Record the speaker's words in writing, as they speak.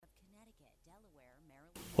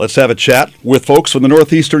Let's have a chat with folks from the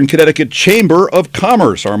Northeastern Connecticut Chamber of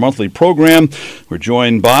Commerce, our monthly program. We're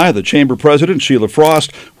joined by the Chamber President, Sheila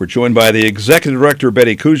Frost. We're joined by the Executive Director,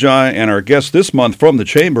 Betty Kujai, and our guest this month from the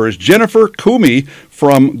Chamber is Jennifer Kumi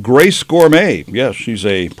from Grace Gourmet. Yes, she's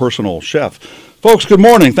a personal chef. Folks, good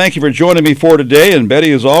morning. Thank you for joining me for today. And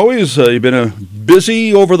Betty, as always, you've been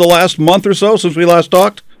busy over the last month or so since we last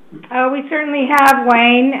talked? We certainly have,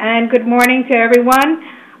 Wayne, and good morning to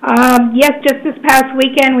everyone. Yes, just this past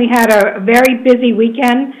weekend, we had a very busy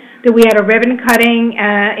weekend. We had a ribbon cutting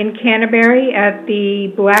in Canterbury at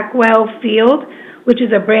the Blackwell Field, which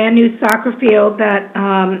is a brand new soccer field that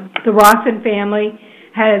the Rawson family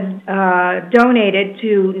has donated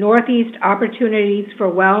to Northeast Opportunities for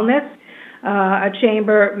Wellness, a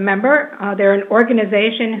chamber member. They're an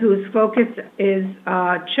organization whose focus is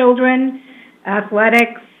children,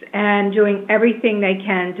 athletics, and doing everything they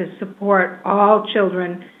can to support all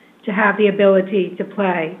children to have the ability to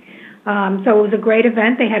play. So it was a great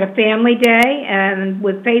event. They had a family day and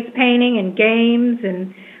with face painting and games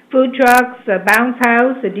and food trucks, a bounce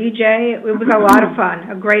house, a DJ. It was a lot of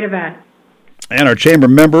fun, a great event. And our chamber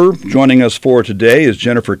member joining us for today is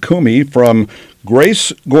Jennifer Kumi from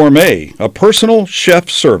Grace Gourmet, a personal chef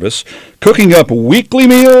service, cooking up weekly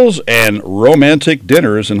meals and romantic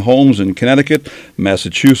dinners in homes in Connecticut,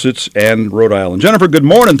 Massachusetts, and Rhode Island. Jennifer, good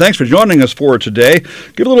morning. Thanks for joining us for today.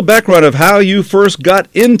 Give a little background of how you first got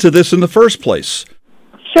into this in the first place.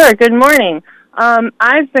 Sure. Good morning.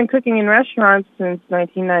 I've been cooking in restaurants since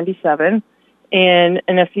 1997. And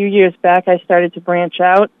a few years back, I started to branch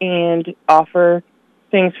out and offer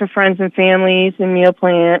things for friends and families and meal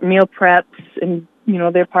preps and,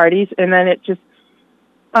 their parties. And then it just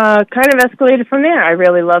kind of escalated from there. I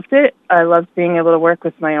really loved it. I loved being able to work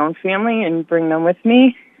with my own family and bring them with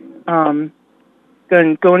me, going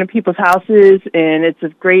to people's houses. And it's a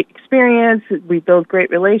great experience. We build great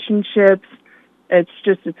relationships. It's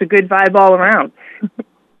a good vibe all around.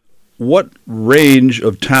 What range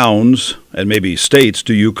of towns and maybe states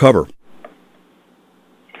do you cover?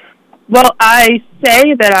 Well, I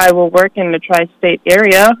say that I will work in the tri-state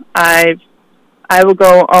area. I will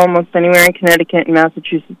go almost anywhere in Connecticut and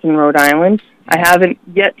Massachusetts and Rhode Island. I haven't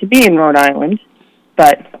yet to be in Rhode Island,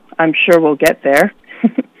 but I'm sure we'll get there.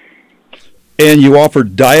 And you offer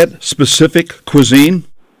diet-specific cuisine?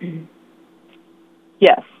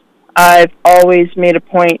 Yes. I've always made a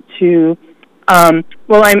point to... I'm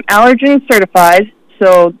allergen certified,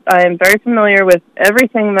 so I'm very familiar with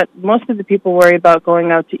everything that most of the people worry about going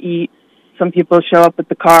out to eat. Some people show up with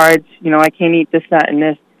the cards, I can't eat this, that, and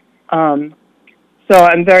this. So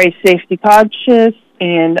I'm very safety conscious,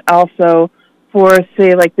 and also for,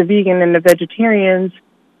 say, like the vegan and the vegetarians,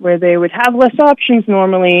 where they would have less options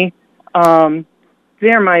normally,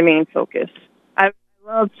 they're my main focus. I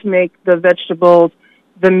love to make the vegetables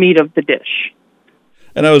the meat of the dish.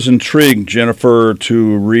 And I was intrigued, Jennifer,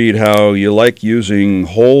 to read how you like using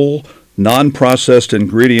whole, non-processed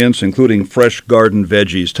ingredients, including fresh garden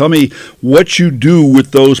veggies. Tell me what you do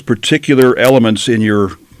with those particular elements in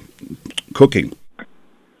your cooking.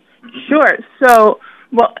 Sure. So,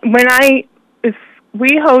 if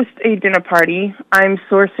we host a dinner party, I'm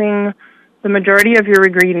sourcing the majority of your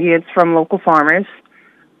ingredients from local farmers.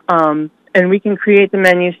 And we can create the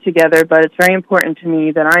menus together, but it's very important to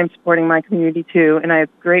me that I'm supporting my community too, and I have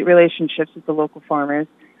great relationships with the local farmers.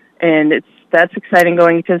 And that's exciting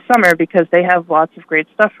going into the summer because they have lots of great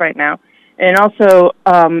stuff right now. And also,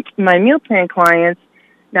 my meal plan clients,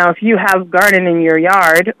 now if you have garden in your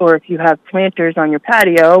yard or if you have planters on your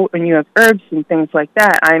patio and you have herbs and things like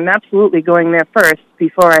that, I'm absolutely going there first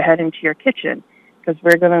before I head into your kitchen because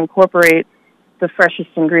we're going to incorporate the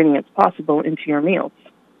freshest ingredients possible into your meals.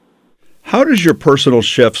 How does your personal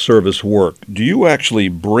chef service work? Do you actually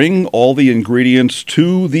bring all the ingredients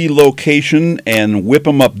to the location and whip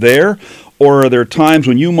them up there? Or are there times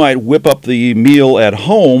when you might whip up the meal at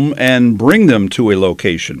home and bring them to a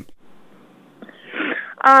location?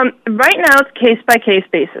 Right now it's case-by-case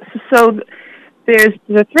basis. So the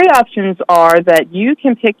three options are that you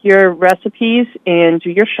can pick your recipes and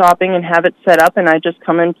do your shopping and have it set up and I just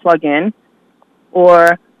come and plug in.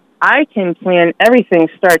 Or I can plan everything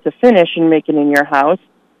start to finish and make it in your house.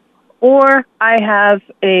 Or I have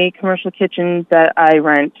a commercial kitchen that I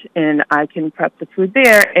rent, and I can prep the food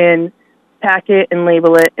there and pack it and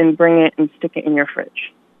label it and bring it and stick it in your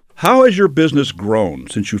fridge. How has your business grown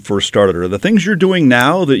since you first started? Are the things you're doing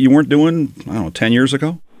now that you weren't doing, 10 years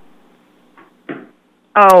ago?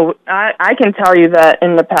 Oh, I can tell you that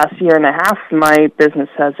in the past year and a half, my business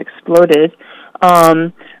has exploded.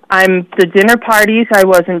 I'm the dinner parties I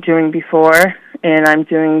wasn't doing before, and I'm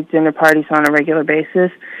doing dinner parties on a regular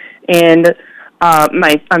basis. And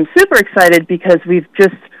I'm super excited because we've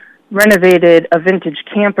just renovated a vintage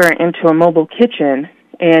camper into a mobile kitchen,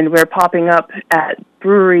 and we're popping up at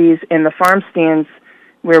breweries and the farm stands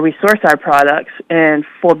where we source our products, and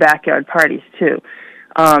for backyard parties too.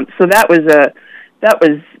 So that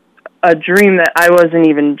was a dream that I wasn't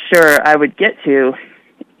even sure I would get to,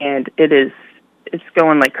 and it's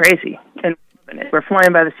going like crazy. And we're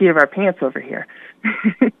flying by the seat of our pants over here.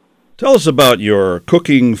 Tell us about your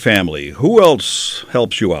cooking family. Who else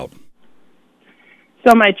helps you out?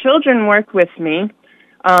 So my children work with me.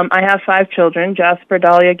 I have 5 children: Jasper,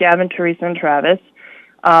 Dahlia, Gavin, Teresa, and Travis.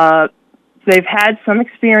 They've had some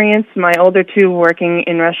experience, my older 2, working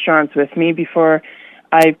in restaurants with me before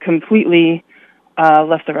I completely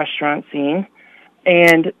left the restaurant scene.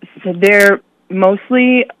 And so they're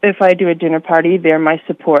mostly, if I do a dinner party, they're my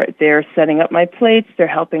support. They're setting up my plates, they're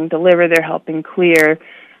helping deliver, they're helping clear,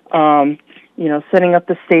 setting up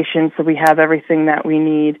the station so we have everything that we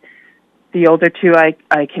need. The older 2,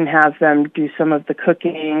 I can have them do some of the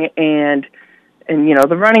cooking and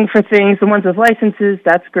the running for things. The ones with licenses,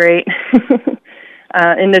 that's great.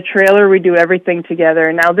 In the trailer, we do everything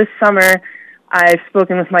together. Now this summer, I've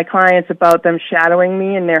spoken with my clients about them shadowing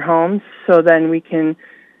me in their homes, so then we can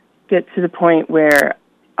get to the point where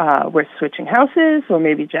we're switching houses, or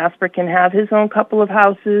maybe Jasper can have his own couple of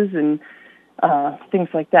houses and things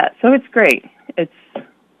like that. So it's great. It's,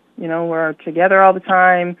 we're together all the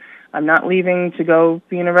time. I'm not leaving to go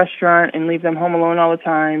be in a restaurant and leave them home alone all the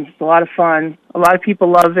time. It's a lot of fun. A lot of people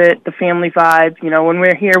love it, the family vibe. When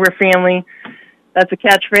we're here, we're family. That's a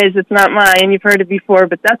catchphrase. It's not mine. You've heard it before,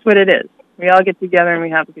 but that's what it is. We all get together and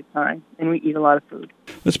we have a good time, and we eat a lot of food.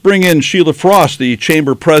 Let's bring in Sheila Frost, the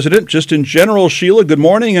Chamber President. Just in general, Sheila, good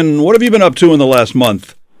morning, and what have you been up to in the last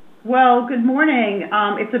month? Well, good morning.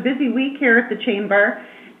 It's a busy week here at the Chamber,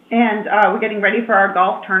 and we're getting ready for our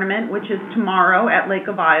golf tournament, which is tomorrow at Lake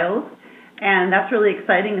of Isles, and that's really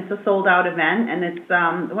exciting. It's a sold-out event, and it's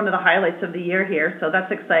one of the highlights of the year here, so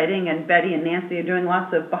that's exciting, and Betty and Nancy are doing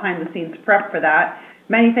lots of behind-the-scenes prep for that.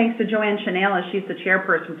 Many thanks to Joanne Chanela. She's the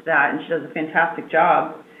chairperson for that, and she does a fantastic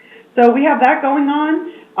job. So we have that going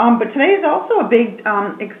on. But today is also a big,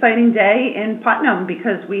 exciting day in Putnam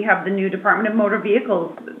because we have the new Department of Motor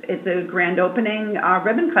Vehicles. It's a grand opening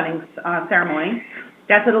ribbon cutting ceremony.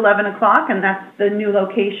 That's at 11 o'clock, and that's the new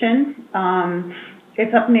location.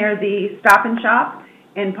 It's up near the Stop and Shop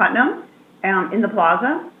in Putnam, in the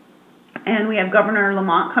plaza. And we have Governor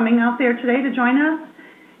Lamont coming out there today to join us.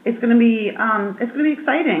 It's going to be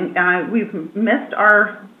exciting. We've missed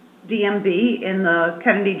our DMV in the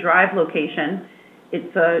Kennedy Drive location.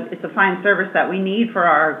 It's a fine service that we need for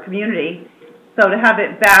our community. So to have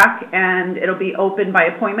it back, and it'll be open by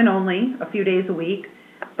appointment only, a few days a week.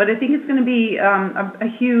 But I think it's going to be a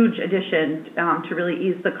huge addition to really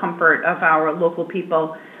ease the comfort of our local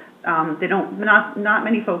people. Not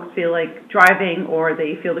many folks feel like driving, or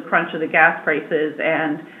they feel the crunch of the gas prices,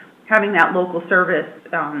 and having that local service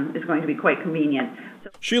is going to be quite convenient.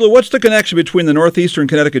 Sheila, what's the connection between the Northeastern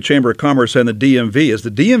Connecticut Chamber of Commerce and the DMV? Is the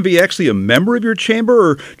DMV actually a member of your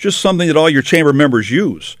chamber, or just something that all your chamber members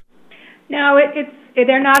use? No,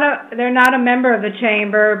 they're not a member of the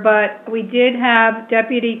chamber, but we did have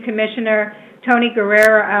Deputy Commissioner Tony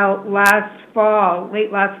Guerrero out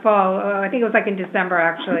late last fall. I think it was like in December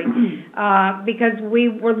actually, because we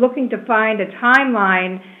were looking to find a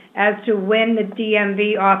timeline as to when the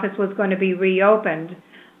DMV office was going to be reopened.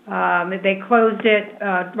 They closed it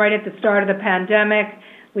right at the start of the pandemic.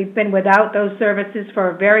 We've been without those services for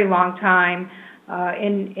a very long time.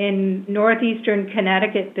 In Northeastern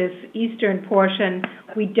Connecticut, this eastern portion,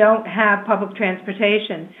 we don't have public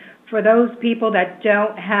transportation. For those people that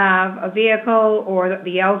don't have a vehicle or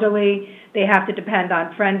the elderly, they have to depend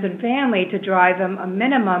on friends and family to drive them a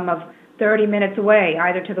minimum of 30 minutes away,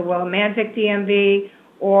 either to the Willimantic DMV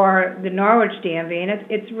or the Norwich DMV, and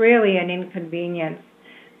it's really an inconvenience.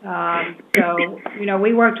 So,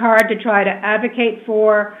 we worked hard to try to advocate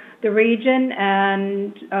for the region,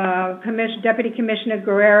 and Deputy Commissioner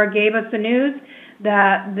Guerrero gave us the news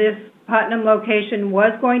that this Putnam location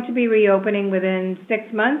was going to be reopening within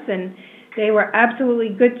 6 months, and they were absolutely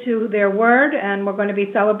good to their word, and we're going to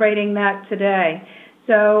be celebrating that today.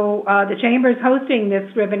 So the Chamber is hosting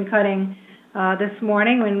this ribbon cutting this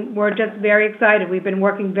morning, and we're just very excited. We've been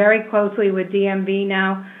working very closely with DMV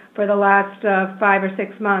now for the last 5 or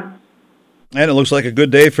 6 months. And it looks like a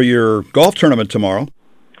good day for your golf tournament tomorrow.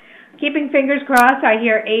 Keeping fingers crossed. I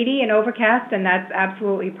hear 80 and overcast, and that's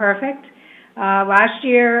absolutely perfect. Last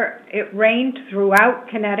year, it rained throughout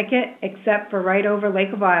Connecticut except for right over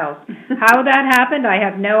Lake of Isles. How that happened, I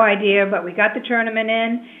have no idea, but we got the tournament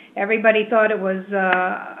in. Everybody thought it was,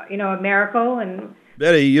 a miracle. And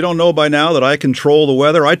Betty, you don't know by now that I control the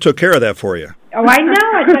weather. I took care of that for you. Oh, I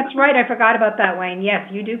know it. That's right. I forgot about that, Wayne. Yes,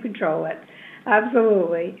 you do control it.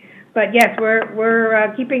 Absolutely. But yes,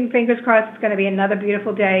 we're keeping fingers crossed. It's going to be another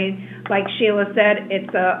beautiful day. Like Sheila said,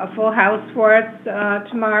 it's a full house for us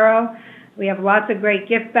tomorrow. We have lots of great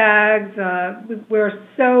gift bags. We're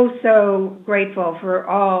so grateful for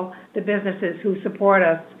all the businesses who support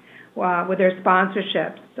us with their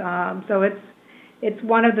sponsorships. So it's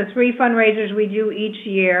one of the 3 fundraisers we do each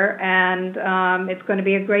year, and it's going to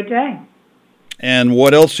be a great day. And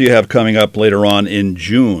what else do you have coming up later on in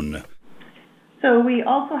June? So we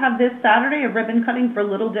also have this Saturday a ribbon cutting for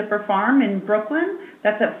Little Dipper Farm in Brooklyn.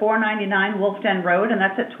 That's at 499 Wolf Den Road, and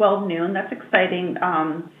that's at 12 noon. That's exciting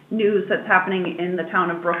news that's happening in the town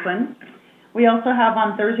of Brooklyn. We also have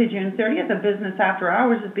on Thursday, June 30th, a business after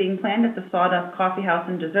hours is being planned at the Sawdust Coffee House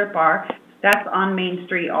and Dessert Bar. That's on Main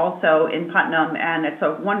Street also in Putnam, and it's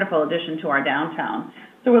a wonderful addition to our downtown.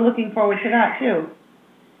 So we're looking forward to that, too.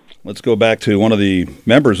 Let's go back to one of the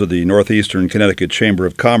members of the Northeastern Connecticut Chamber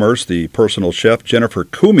of Commerce, the personal chef, Jennifer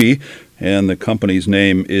Kumi, and the company's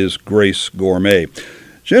name is Grace Gourmet.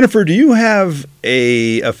 Jennifer, do you have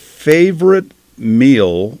a favorite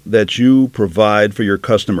meal that you provide for your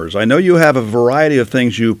customers? I know you have a variety of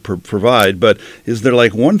things you provide, but is there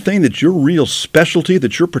like one thing that's your real specialty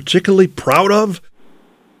that you're particularly proud of?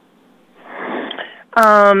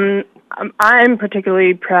 I'm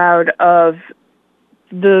particularly proud of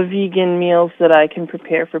the vegan meals that I can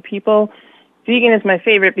prepare for people. Vegan is my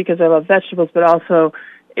favorite because I love vegetables, but also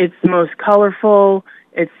it's the most colorful,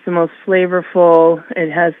 it's the most flavorful,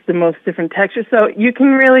 it has the most different textures. So you can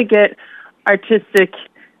really get artistic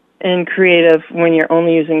and creative when you're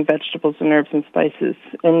only using vegetables and herbs and spices,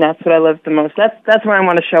 and that's what I love the most. That's what I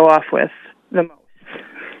want to show off with the most.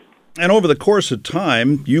 And over the course of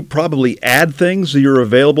time, you probably add things to your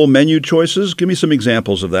available menu choices. Give me some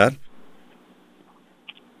examples of that.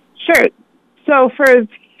 Sure. So for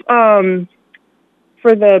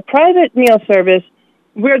the private meal service,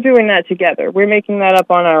 we're doing that together. We're making that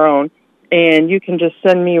up on our own, and you can just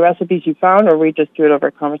send me recipes you found, or we just do it over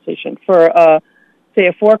a conversation. For say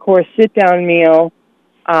a 4-course sit-down meal,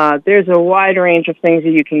 there's a wide range of things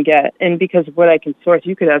that you can get, and because of what I can source,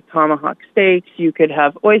 you could have tomahawk steaks, you could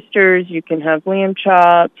have oysters, you can have lamb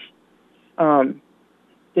chops.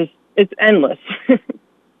 It's endless.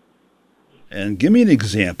 And give me an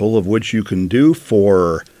example of what you can do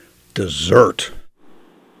for dessert.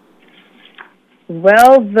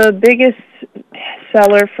 Well, the biggest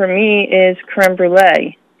seller for me is creme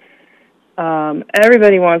brulee.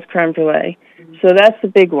 Everybody wants creme brulee, so that's the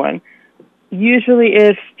big one. Usually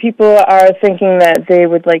if people are thinking that they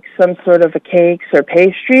would like some sort of a cakes or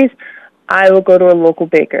pastries, I will go to a local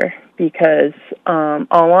baker because,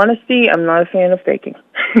 all honesty, I'm not a fan of baking.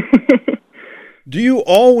 Do you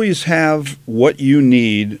always have what you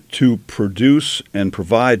need to produce and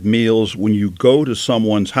provide meals when you go to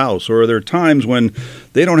someone's house? Or are there times when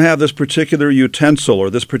they don't have this particular utensil or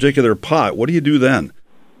this particular pot? What do you do then?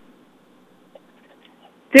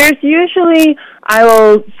 There's usually, I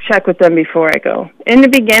will check with them before I go. In the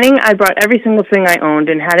beginning, I brought every single thing I owned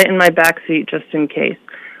and had it in my back seat just in case.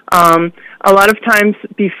 A lot of times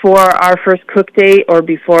before our first cook date or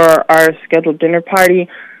before our scheduled dinner party,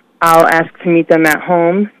 I'll ask to meet them at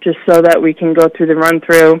home just so that we can go through the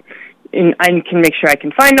run-through and I can make sure I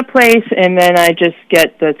can find a place, and then I just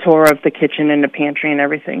get the tour of the kitchen and the pantry and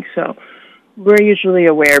everything. So we're usually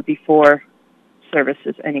aware before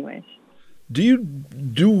services anyways. Do you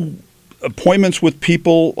do appointments with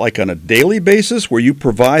people like on a daily basis where you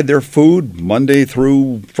provide their food Monday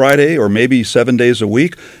through Friday or maybe 7 days a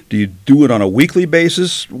week? Do you do it on a weekly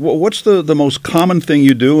basis? What's the most common thing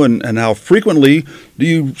you do, and how frequently do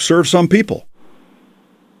you serve some people?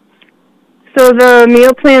 So the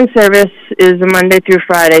meal plan service is a Monday through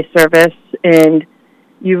Friday service, and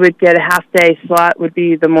you would get a half-day slot would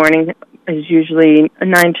be the morning is usually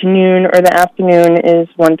 9 to noon, or the afternoon is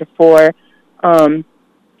 1 to 4.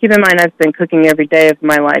 Keep in mind, I've been cooking every day of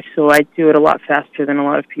my life, so I do it a lot faster than a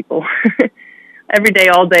lot of people. Every day,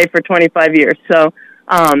 all day for 25 years. So,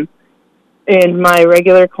 and my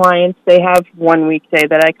regular clients, they have one weekday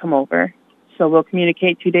that I come over. So we'll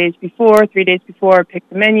communicate 2 days before, 3 days before, pick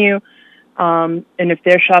the menu. And if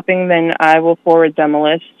they're shopping, then I will forward them a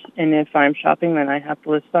list. And if I'm shopping, then I have the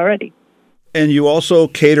list already. And you also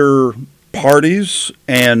cater parties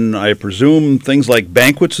and I presume things like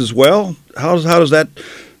banquets as well? How does that work out? So the meal plan service is a Monday through Friday service, and you would get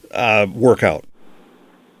a half-day slot would be the morning is 1 to 4. Keep in mind, I've been cooking every day of my life, so I do it a lot faster than a lot of people. Every day, all day for 25 years. So, and my regular clients, they have one weekday that I come over. So we'll communicate 2 days before, 3 days before, pick the menu. And if they're shopping, then I will forward them a list. And if I'm shopping, then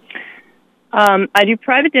I have the list already. And you also cater parties, and I presume things like banquets as well? How does that work out? I do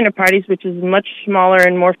private dinner parties, which is much smaller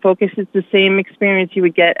and more focused. It's the same experience you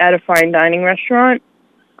would get at a fine dining restaurant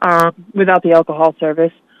without the alcohol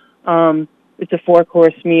service. It's a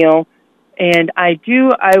 4-course meal. And I do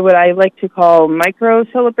what I like to call micro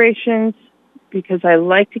celebrations because I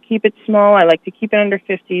like to keep it small. I like to keep it under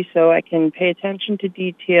 50 so I can pay attention to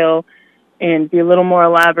detail and be a little more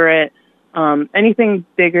elaborate. Anything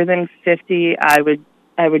bigger than 50, I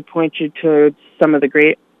would point you to some of the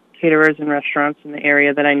great caterers and restaurants in the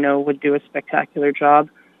area that I know would do a spectacular job.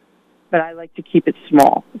 But I like to keep it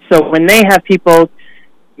small. So when they have people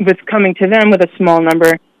coming to them with a small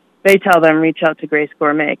number, they tell them reach out to Grace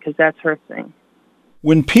Gourmet because that's her thing.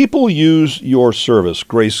 When people use your service,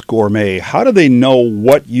 Grace Gourmet, how do they know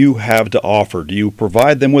what you have to offer? Do you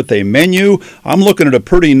provide them with a menu? I'm looking at a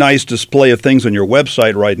pretty nice display of things on your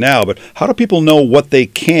website right now, but how do people know what they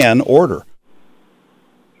can order?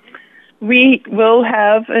 We will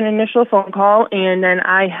have an initial phone call, and then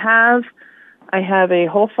I have a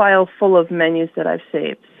whole file full of menus that I've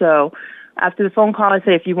saved. So after the phone call, I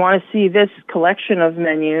say, if you want to see this collection of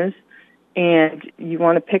menus and you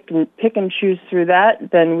want to pick and choose through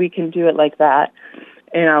that, then we can do it like that.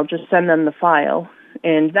 And I'll just send them the file.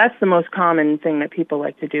 And that's the most common thing that people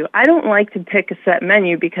like to do. I don't like to pick a set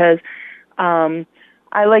menu because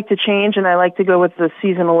I like to change, and I like to go with the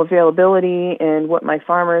seasonal availability and what my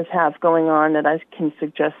farmers have going on that I can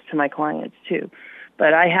suggest to my clients too.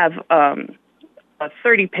 But I have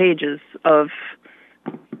 30 pages of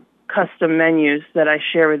custom menus that I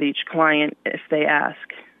share with each client if they ask.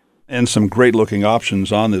 And some great-looking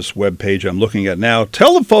options on this webpage I'm looking at now.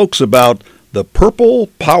 Tell the folks about the Purple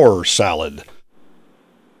Power Salad.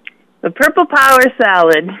 The Purple Power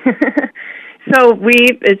Salad. So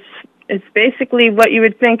it's basically what you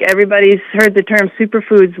would think. Everybody's heard the term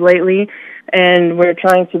superfoods lately, and we're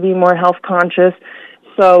trying to be more health conscious.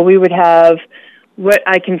 So we would have what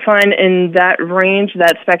I can find in that range,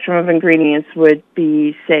 that spectrum of ingredients would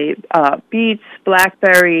be, say, beets,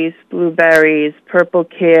 blackberries, blueberries, purple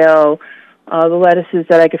kale, the lettuces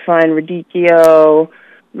that I could find, radicchio,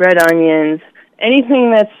 red onions.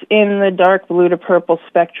 Anything that's in the dark blue to purple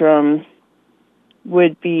spectrum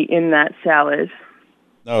would be in that salad.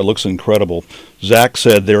 Oh, it looks incredible. Zach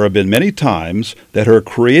said there have been many times that her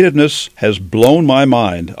creativeness has blown my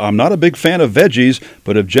mind. I'm not a big fan of veggies,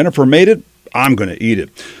 but if Jennifer made it, I'm going to eat it.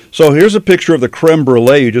 So here's a picture of the creme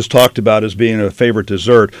brulee you just talked about as being a favorite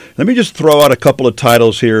dessert. Let me just throw out a couple of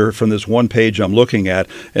titles here from this one page I'm looking at,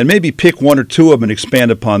 and maybe pick one or two of them and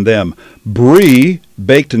expand upon them. Brie,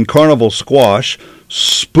 baked in carnival squash,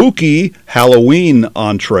 spooky Halloween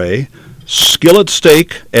entree, skillet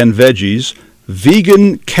steak and veggies,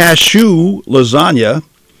 vegan cashew lasagna.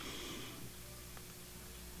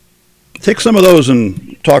 Take some of those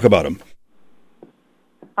and talk about them.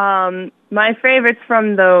 My favorites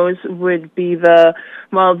from those would be the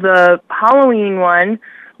Halloween one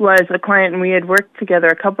was a client, and we had worked together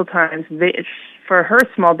a couple times for her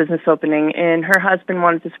small business opening, and her husband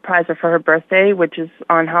wanted to surprise her for her birthday, which is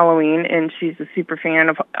on Halloween, and she's a super fan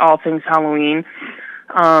of all things Halloween.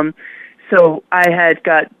 So I had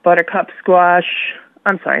got buttercup squash,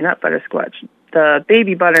 not buttersquash, the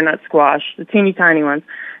baby butternut squash, the teeny tiny ones,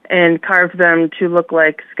 and carved them to look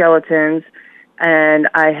like skeletons. And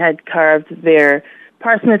I had carved their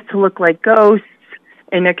parsnips to look like ghosts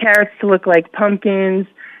and their carrots to look like pumpkins.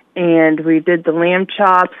 And we did the lamb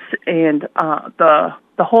chops, and the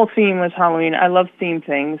whole theme was Halloween. I love theme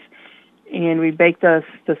things. And we baked the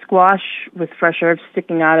squash with fresh herbs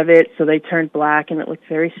sticking out of it, so they turned black, and it looked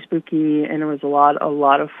very spooky, and it was a lot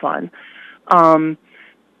of fun.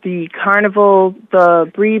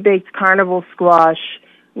 The brie baked carnival squash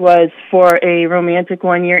was for a romantic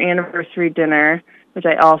 1-year anniversary dinner, which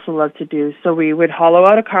I also love to do. So we would hollow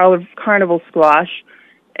out a carnival squash,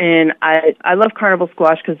 and I love carnival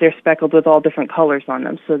squash because they're speckled with all different colors on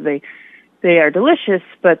them. So they are delicious,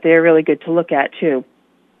 but they're really good to look at too.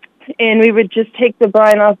 And we would just take the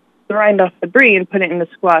rind off the brie and put it in the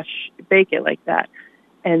squash, bake it like that.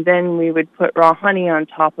 And then we would put raw honey on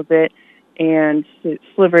top of it and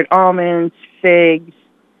slivered almonds, figs.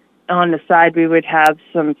 On the side, we would have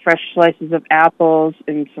some fresh slices of apples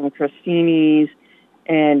and some crostinis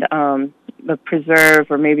and the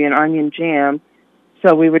preserve or maybe an onion jam.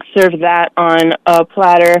 So we would serve that on a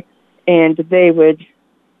platter, and they would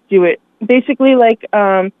do it basically like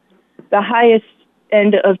the highest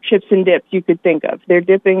end of chips and dips you could think of. They're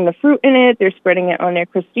dipping the fruit in it, they're spreading it on their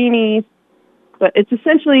crostinis, but it's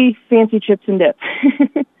essentially fancy chips and dip.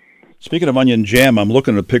 Speaking of onion jam, I'm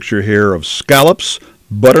looking at a picture here of scallops,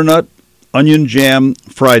 butternut, onion jam,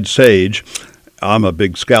 fried sage. I'm a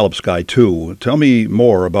big scallops guy, too. Tell me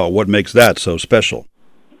more about what makes that so special.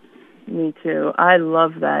 Me too. I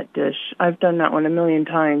love that dish. I've done that one a million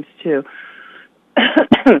times, too.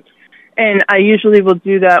 And I usually will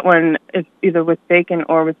do that one either with bacon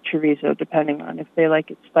or with chorizo, depending on if they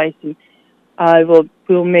like it spicy.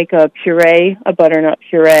 We'll make a puree, a butternut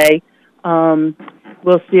puree.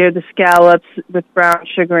 We'll sear the scallops with brown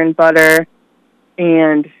sugar and butter,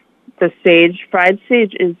 and the sage. Fried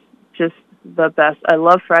sage is just the best. I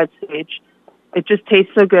love fried sage. It just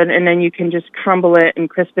tastes so good, and then you can just crumble it and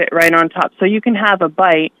crisp it right on top. So you can have a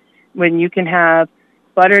bite when you can have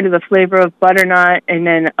butter to the flavor of butternut, and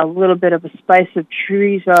then a little bit of a spice of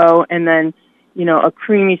chorizo, and then, a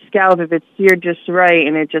creamy scallop if it's seared just right,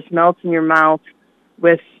 and it just melts in your mouth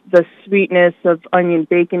with the sweetness of onion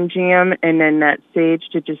bacon jam, and then that sage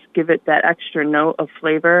to just give it that extra note of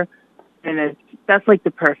flavor. And that's like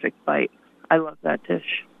the perfect bite. I love that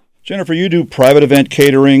dish. Jennifer, you do private event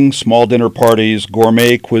catering, small dinner parties,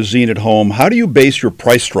 gourmet cuisine at home. How do you base your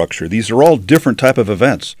price structure? These are all different type of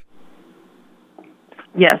events.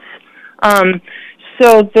 Yes.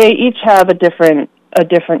 So they each have a different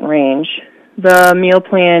range. The meal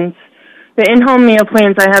plans, the in-home meal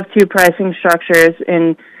plans, I have two pricing structures,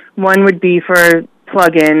 and one would be for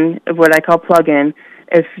plug-in, what I call plug-in.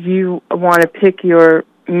 If you want to pick your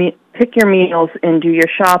meals and do your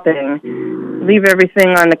shopping, leave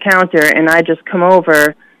everything on the counter, and I just come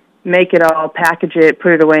over, make it all, package it,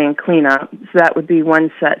 put it away, and clean up. So that would be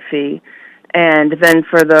one set fee. And then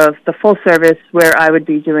for the full service, where I would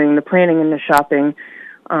be doing the planning and the shopping,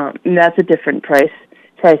 that's a different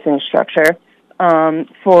pricing structure.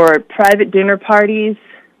 For private dinner parties,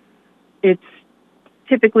 it's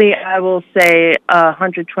typically, I will say,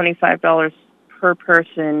 $125 per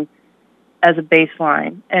person as a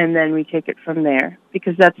baseline, and then we take it from there,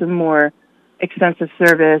 because that's a more extensive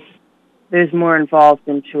service. There's more involved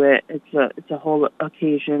into it. It's a whole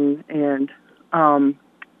occasion, and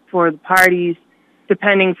for the parties,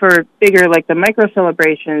 depending for bigger, like the micro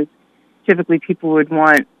celebrations, typically people would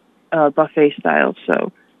want buffet style,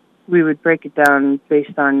 so we would break it down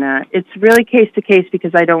based on that. It's really case to case,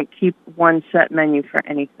 because I don't keep one set menu for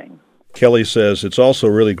anything. Kelly says it's also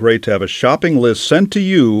really great to have a shopping list sent to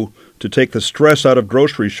you to take the stress out of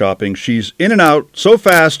grocery shopping. She's in and out so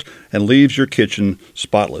fast and leaves your kitchen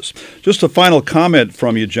spotless. Just a final comment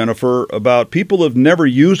from you, Jennifer, about people who have never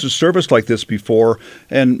used a service like this before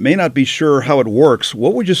and may not be sure how it works.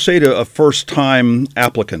 What would you say to a first-time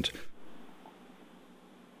applicant?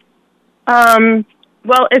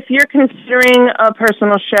 Well, if you're considering a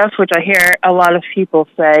personal chef, which I hear a lot of people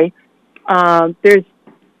say, there's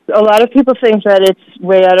a lot of people think that it's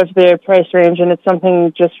way out of their price range and it's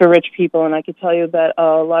something just for rich people. And I could tell you that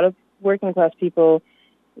a lot of working class people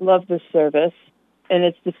love this service. And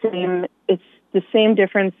it's the same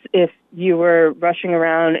difference if you were rushing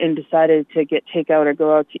around and decided to get takeout or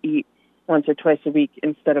go out to eat once or twice a week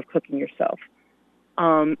instead of cooking yourself.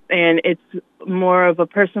 And it's more of a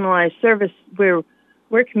personalized service where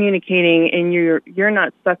we're communicating, and you're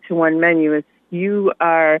not stuck to one menu. If you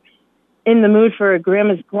are in the mood for a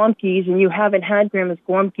Grandma's Glumpies and you haven't had Grandma's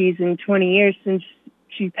Glumpies in 20 years since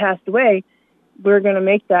she passed away, we're going to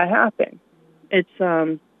make that happen. It's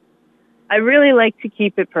I really like to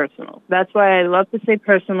keep it personal. That's why I love to say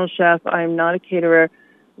personal chef. I'm not a caterer.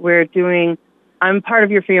 I'm part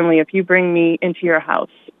of your family if you bring me into your house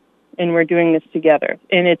and we're doing this together.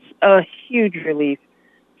 And it's a huge relief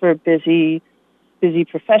for busy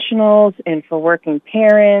professionals and for working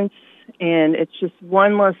parents. And it's just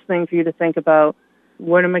one less thing for you to think about.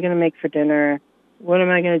 What am I going to make for dinner? What am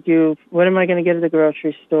I going to do? What am I going to get at the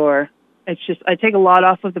grocery store? It's just, I take a lot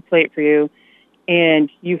off of the plate for you, and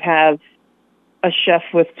you have a chef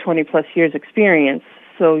with 20 plus years experience,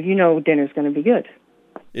 so you know dinner's going to be good.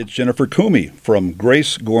 It's Jennifer Coomey from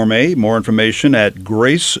Grace Gourmet. More information at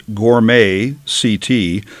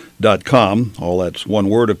gracegourmetct.com. All that's one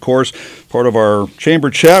word, of course. Part of our chamber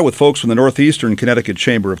chat with folks from the Northeastern Connecticut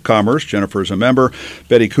Chamber of Commerce. Jennifer is a member,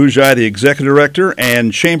 Betty Kujai, the executive director,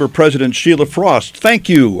 and Chamber President Sheila Frost. Thank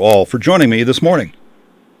you all for joining me this morning.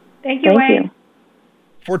 Thank you, Wayne.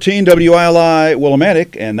 14 WILI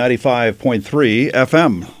Willimantic and 95.3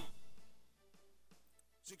 FM.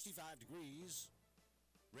 65 degrees.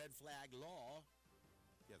 Red flag law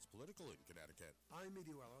gets political in Connecticut. I'm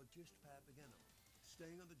meteorologist Pat Begenham.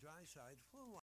 Staying on the dry side for a while.